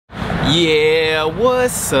Yeah,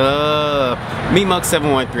 what's up? Me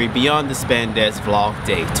Mug713, Beyond the Spandex vlog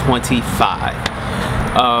day 25.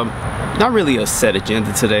 Not really a set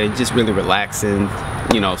agenda today, just really relaxing,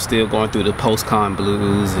 you know, still going through the post-con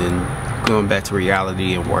blues and going back to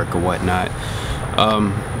reality and work or whatnot.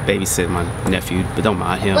 Babysitting my nephew, but don't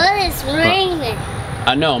mind him. But it's raining.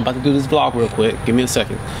 I know, I'm about to do this vlog real quick. Give me a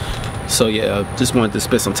second. So yeah, just wanted to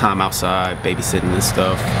spend some time outside babysitting and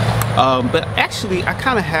stuff. But actually, I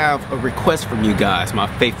kind of have a request from you guys, my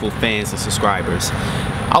faithful fans and subscribers.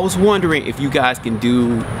 I was wondering if you guys can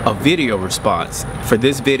do a video response for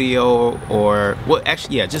this video, or well,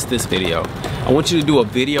 actually, yeah, just this video. I want you to do a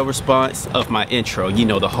video response of my intro. You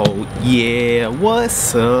know, the whole "yeah,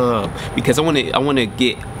 what's up?" Because I want to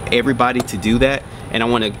get everybody to do that, and I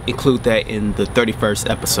want to include that in the 31st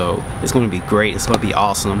episode. It's going to be great. It's going to be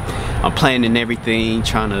awesome. I'm planning everything,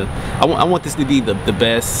 I want this to be the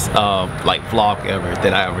best like vlog ever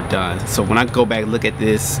that I ever done. So when I go back and look at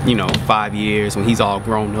this, you know, 5 years when he's all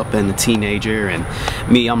grown up and a teenager, and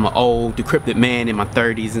me, I'm an old decrepit man in my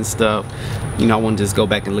 30s and stuff, you know, I want to just go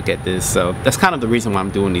back and look at this. So that's kind of the reason why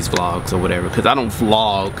I'm doing these vlogs or whatever, because I don't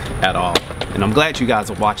vlog at all. And I'm glad you guys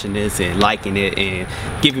are watching this and liking it and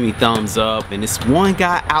giving me thumbs up. And this one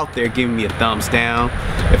guy out there giving me a thumbs down.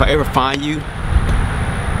 If I ever find you,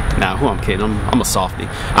 nah, who I'm kidding, I'm a softie.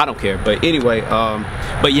 I don't care. But anyway,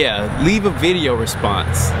 but yeah, leave a video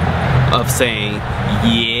response of saying,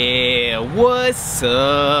 yeah, what's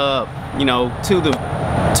up? You know, 2 to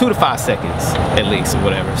 5 seconds at least, or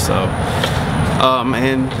whatever. So,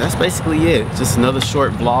 and that's basically it. Just another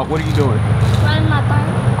short vlog. What are you doing? Riding my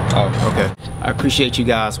bike. Oh, okay. I appreciate you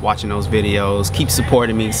guys watching those videos. Keep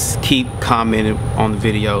supporting me. Keep commenting on the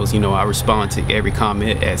videos. You know, I respond to every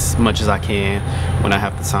comment as much as I can when I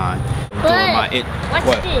have the time.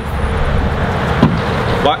 What's this?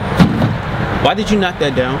 Why did you knock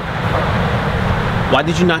that down? Why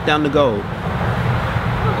did you knock down the gold?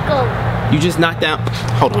 What gold? You just knocked down.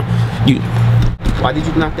 Hold on. Why did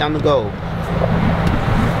you knock down the gold?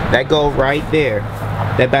 That gold right there.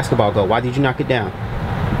 That basketball goal. Why did you knock it down?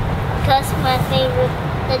 Because my favorite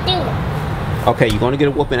to do. Okay, you're gonna get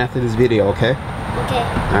a whooping after this video, okay? Okay.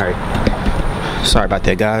 Alright. Sorry about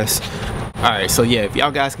that, guys. Alright, so yeah, if y'all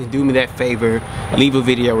guys can do me that favor, leave a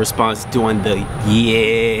video response doing the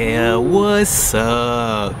yeah, what's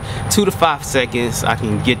up? 2 to 5 seconds, I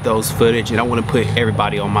can get those footage, and I want to put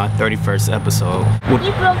everybody on my 31st episode.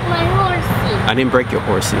 You broke my horsey. I didn't break your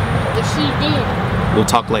horsey. Yes, you did. We'll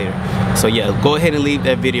talk later. So yeah, go ahead and leave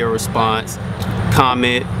that video response,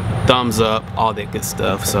 comment, thumbs up, all that good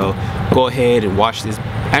stuff. So go ahead and watch this.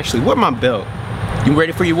 Actually, where's my belt? You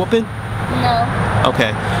ready for your whooping? No.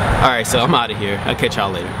 Okay. Alright, so I'm out of here. I'll catch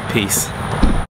y'all later. Peace.